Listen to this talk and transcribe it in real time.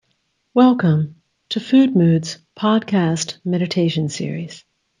Welcome to Food Moods podcast meditation series,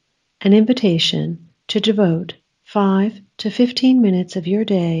 an invitation to devote 5 to 15 minutes of your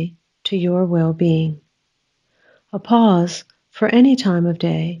day to your well-being. A pause for any time of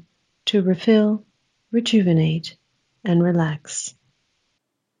day to refill, rejuvenate, and relax.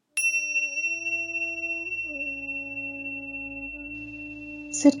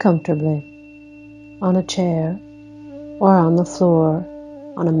 Sit comfortably on a chair or on the floor,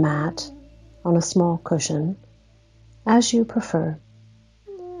 on a mat, on a small cushion, as you prefer.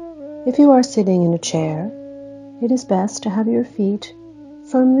 If you are sitting in a chair, it is best to have your feet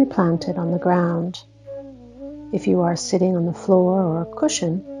firmly planted on the ground. If you are sitting on the floor or a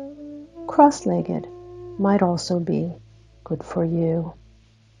cushion, cross-legged might also be good for you.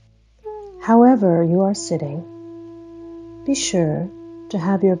 However you are sitting, be sure to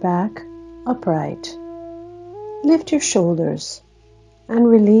have your back upright. Lift your shoulders and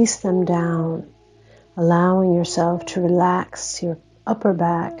release them down, allowing yourself to relax your upper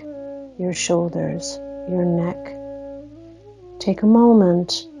back, your shoulders, your neck. Take a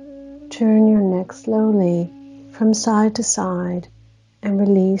moment, turn your neck slowly from side to side and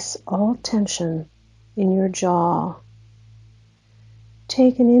release all tension in your jaw.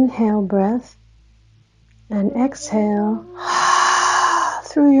 Take an inhale breath and exhale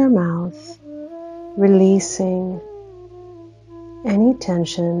through your mouth, releasing any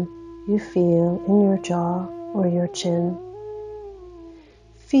tension you feel in your jaw or your chin.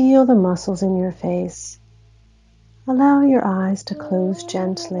 Feel the muscles in your face. Allow your eyes to close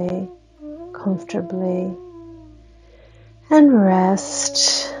gently, comfortably, and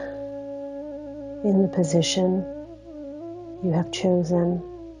rest in the position you have chosen.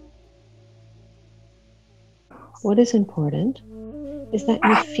 What is important is that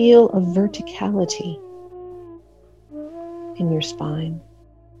you feel a verticality in your spine.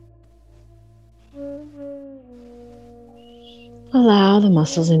 Allow the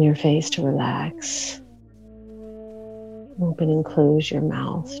muscles in your face to relax. Open and close your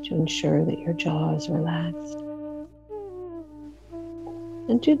mouth to ensure that your jaw is relaxed.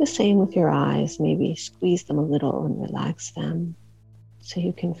 And do the same with your eyes. Maybe squeeze them a little and relax them so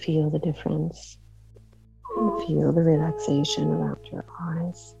you can feel the difference and feel the relaxation around your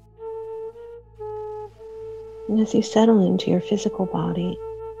eyes. And as you settle into your physical body,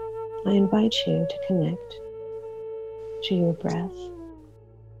 I invite you to connect to your breath,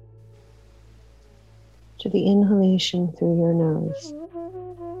 to the inhalation through your nose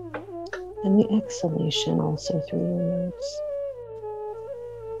and the exhalation also through your nose.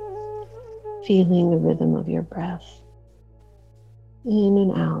 Feeling the rhythm of your breath in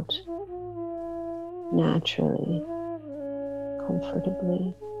and out, naturally,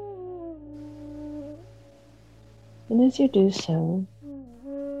 comfortably. And as you do so,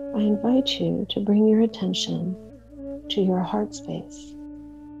 I invite you to bring your attention to your heart space.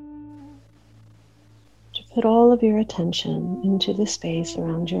 To put all of your attention into the space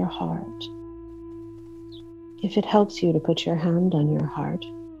around your heart. If it helps you to put your hand on your heart,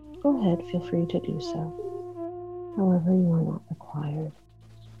 go ahead, feel free to do so. However, you are not required.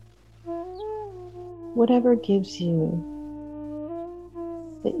 Whatever gives you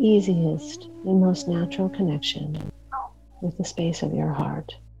the easiest and most natural connection with the space of your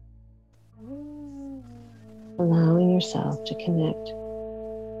heart. Allowing yourself to connect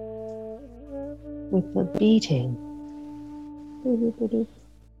with the beating,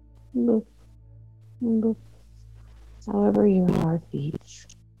 however your heart beats.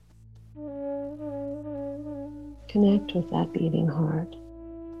 Connect with that beating heart.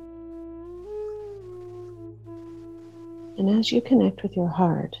 And as you connect with your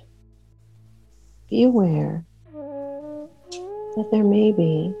heart, be aware that there may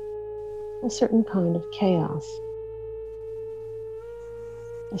be a certain kind of chaos,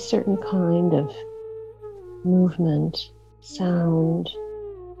 a certain kind of movement, sound,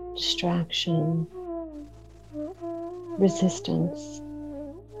 distraction, resistance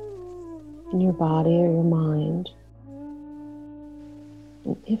in your body or your mind.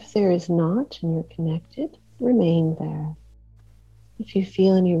 And if there is not and you're connected, remain there. If you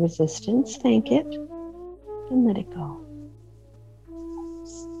feel any resistance, thank it and let it go.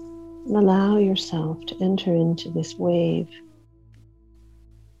 And allow yourself to enter into this wave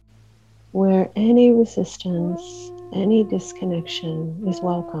where any resistance, any disconnection is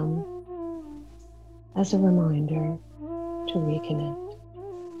welcome as a reminder to reconnect.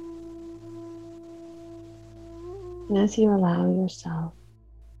 And as you allow yourself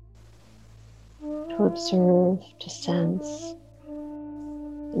to observe, to sense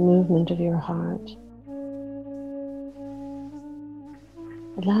the movement of your heart,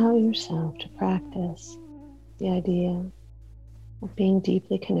 Allow yourself to practice the idea of being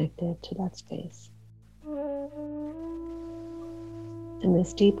deeply connected to that space. And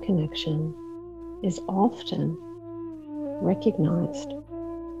this deep connection is often recognized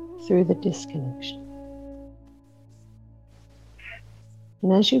through the disconnection.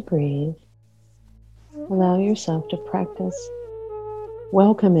 And as you breathe, allow yourself to practice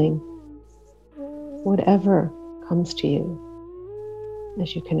welcoming whatever comes to you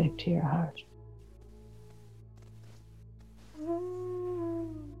as you connect to your heart.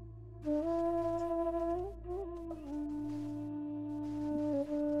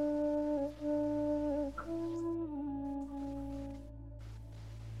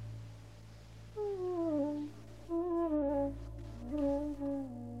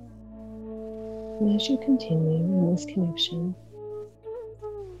 And as you continue in this connection,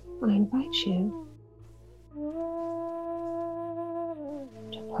 I invite you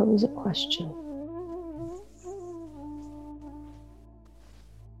to pose a question.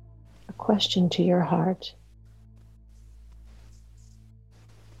 A question to your heart.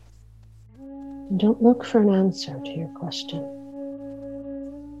 And don't look for an answer to your question.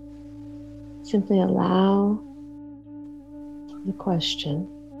 Simply allow the question,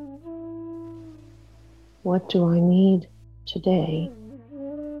 what do I need today,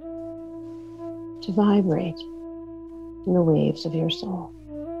 to vibrate in the waves of your soul.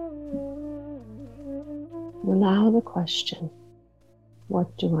 And allow the question,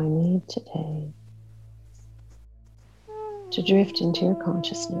 what do I need today, to drift into your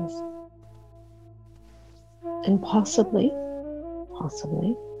consciousness. And possibly,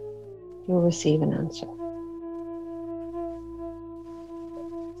 you'll receive an answer.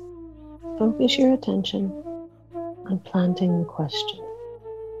 Focus your attention on planting the question.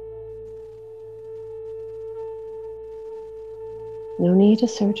 No need to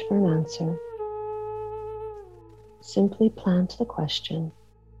search for an answer. Simply plant the question,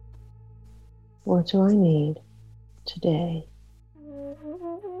 what do I need today?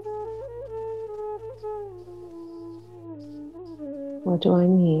 What do I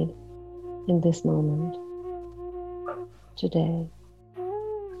need in this moment, today?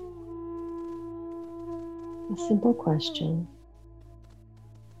 A simple question.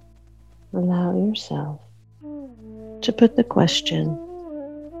 Allow yourself to put the question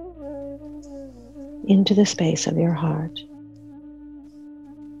into the space of your heart.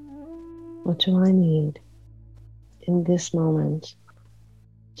 What do I need in this moment,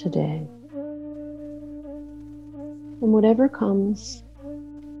 today? And whatever comes,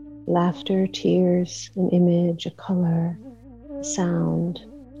 laughter, tears, an image, a color, a sound,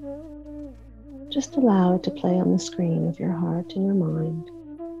 just allow it to play on the screen of your heart and your mind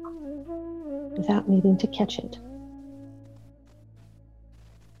without needing to catch it.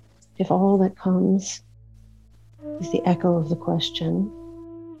 If all that comes is the echo of the question,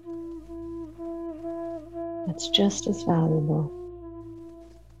 that's just as valuable.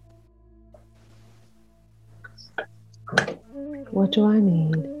 What do I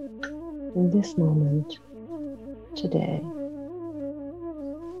need in this moment, today?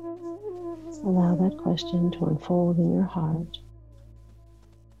 Allow that question to unfold in your heart.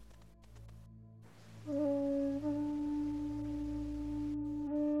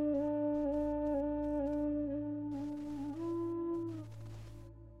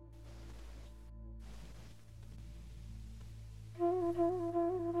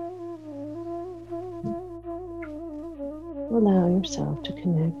 Allow yourself to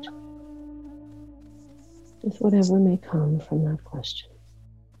connect with whatever may come from that question.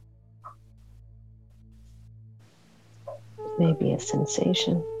 It may be a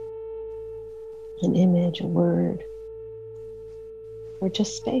sensation, an image, a word, or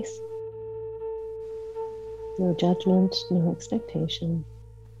just space. No judgment, no expectation.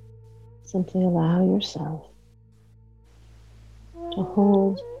 Simply allow yourself to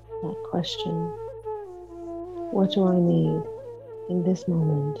hold that question. What do I need in this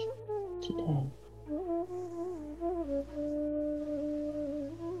moment, today?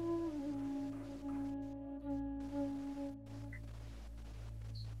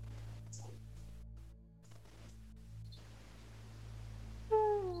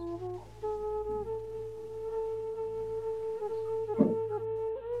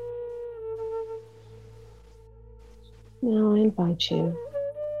 Now I invite you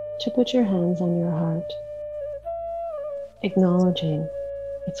to put your hands on your heart, acknowledging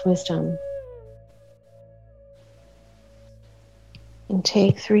its wisdom. And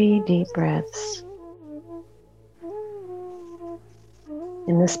take 3 deep breaths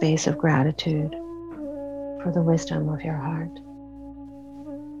in the space of gratitude for the wisdom of your heart.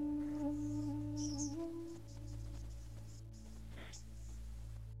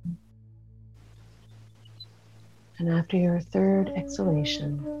 And after your third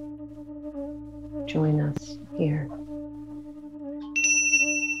exhalation, join us here.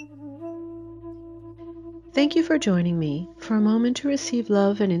 Thank you for joining me for a moment to receive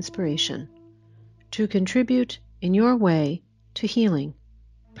love and inspiration, to contribute in your way to healing,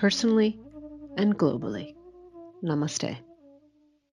 personally and globally. Namaste.